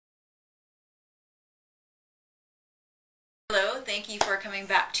Thank you for coming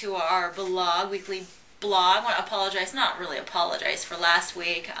back to our weekly blog. I want to apologize, not really apologize for last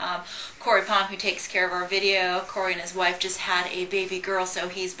week. Corey Pom, who takes care of our video, Corey and his wife just had a baby girl, so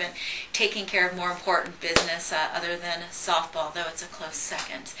he's been taking care of more important business other than softball, though it's a close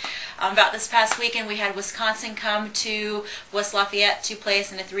second. About this past weekend, we had Wisconsin come to West Lafayette to play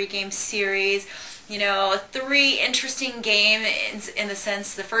us in a 3-game series. You know, 3 interesting games in the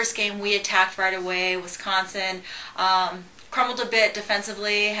sense the first game we attacked right away. Wisconsin crumbled a bit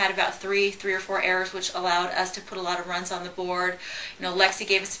defensively, had about three or four errors, which allowed us to put a lot of runs on the board. You know, Lexi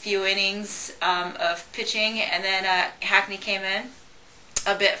gave us a few innings of pitching, and then Hackney came in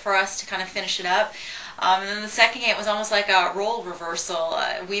a bit for us to kind of finish it up. And then the second game was almost like a role reversal.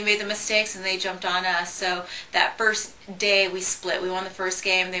 We made the mistakes and they jumped on us. So that first day we split. We won the first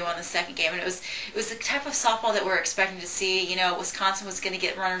game, they won the second game, and it was the type of softball that we're expecting to see. You know, Wisconsin was going to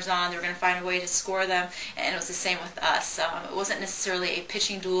get runners on. They were going to find a way to score them, and it was the same with us. It wasn't necessarily a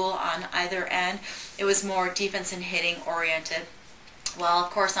pitching duel on either end. It was more defense and hitting oriented. Well, of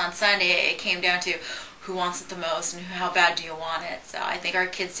course, on Sunday it came down to who wants it the most and how bad do you want it. So I think our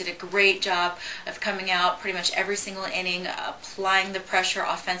kids did a great job of coming out pretty much every single inning, applying the pressure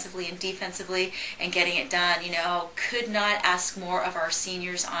offensively and defensively and getting it done. You know, could not ask more of our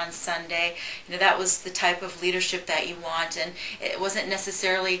seniors on Sunday. You know, that was the type of leadership that you want, and it wasn't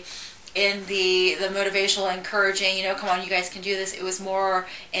necessarily in the motivational, encouraging, you know, come on, you guys can do this. It was more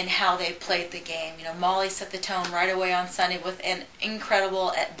in how they played the game. You know, Molly set the tone right away on Sunday with an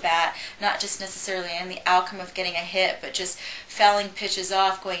incredible at-bat, not just necessarily in the outcome of getting a hit, but just fouling pitches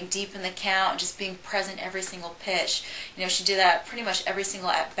off, going deep in the count, just being present every single pitch. You know, she did that pretty much every single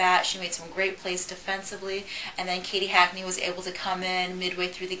at-bat. She made some great plays defensively, and then Katie Hackney was able to come in midway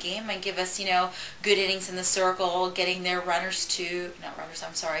through the game and give us, you know, good innings in the circle, getting their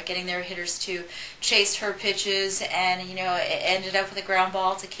getting their hitters to chase her pitches, and you know, it ended up with a ground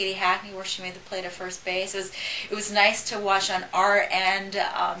ball to Katie Hackney where she made the play to first base. It was nice to watch on our end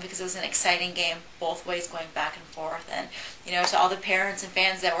because it was an exciting game both ways, going back and forth. And you know, to all the parents and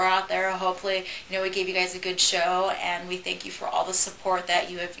fans that were out there, hopefully, you know, we gave you guys a good show, and we thank you for all the support that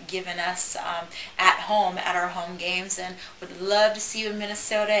you have given us at home at our home games, and would love to see you in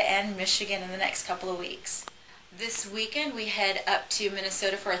Minnesota and Michigan in the next couple of weeks. This weekend we head up to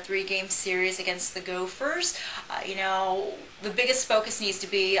Minnesota for a 3-game series against the Gophers. You know, the biggest focus needs to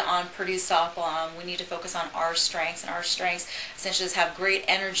be on Purdue softball. We need to focus on our strengths, and our strengths essentially is have great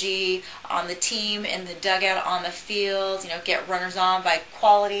energy on the team, in the dugout, on the field, you know, get runners on by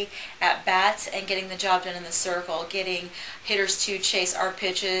quality at bats and getting the job done in the circle, getting hitters to chase our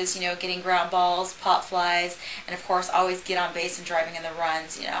pitches, you know, getting ground balls, pop flies, and of course always get on base and driving in the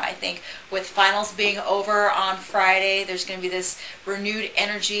runs. You know, I think with finals being over on Friday, there's going to be this renewed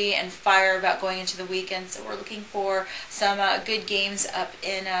energy and fire about going into the weekend, so we're looking for some good games up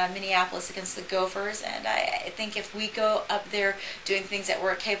in Minneapolis against the Gophers, and I think if we go up there doing things that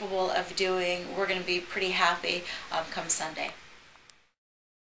we're capable of doing, we're going to be pretty happy come Sunday.